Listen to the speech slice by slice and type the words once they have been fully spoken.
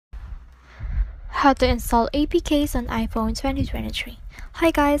How to install APKs on iPhone 2023. Hi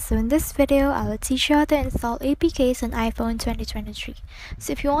guys, so in this video I will teach you how to install APKs on iPhone 2023.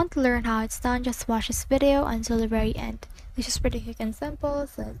 So if you want to learn how it's done, just watch this video until the very end. It's just pretty quick and simple,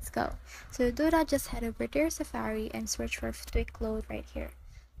 so let's go. So to do that, just head over to your Safari and search for Load right here.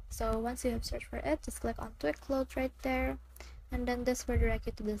 So once you have searched for it, just click on Load right there, and then this will direct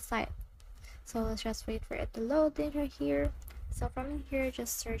you to the site. So let's just wait for it to load in right here. So from here,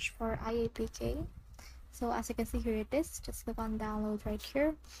 just search for iAPK. So as you can see, here it is. Just click on download right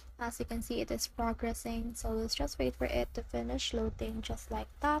here. As you can see, it is progressing. So let's just wait for it to finish loading just like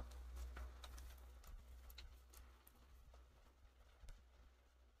that.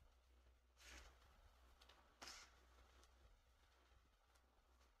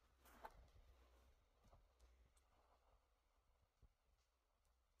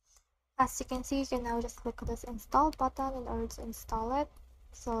 As you can see, you can now just click this install button in order to install it.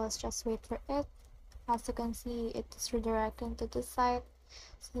 So let's just wait for it. As you can see, it is redirecting to the site.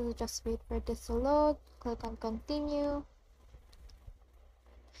 So just wait for this to load. Click on continue.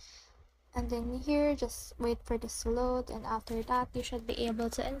 And then here, just wait for this to load, and after that you should be able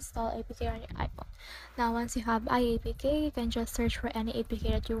to install APK on your iPhone. Now once you have iAPK, you can just search for any APK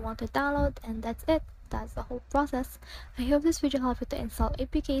that you want to download, and that's it. That's the whole process. I hope this video helped you to install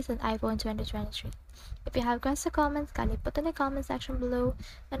APKs on iPhone 2023. If you have questions or comments, kindly put in the comment section below,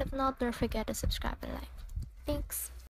 and if not, don't forget to subscribe and like. Thanks.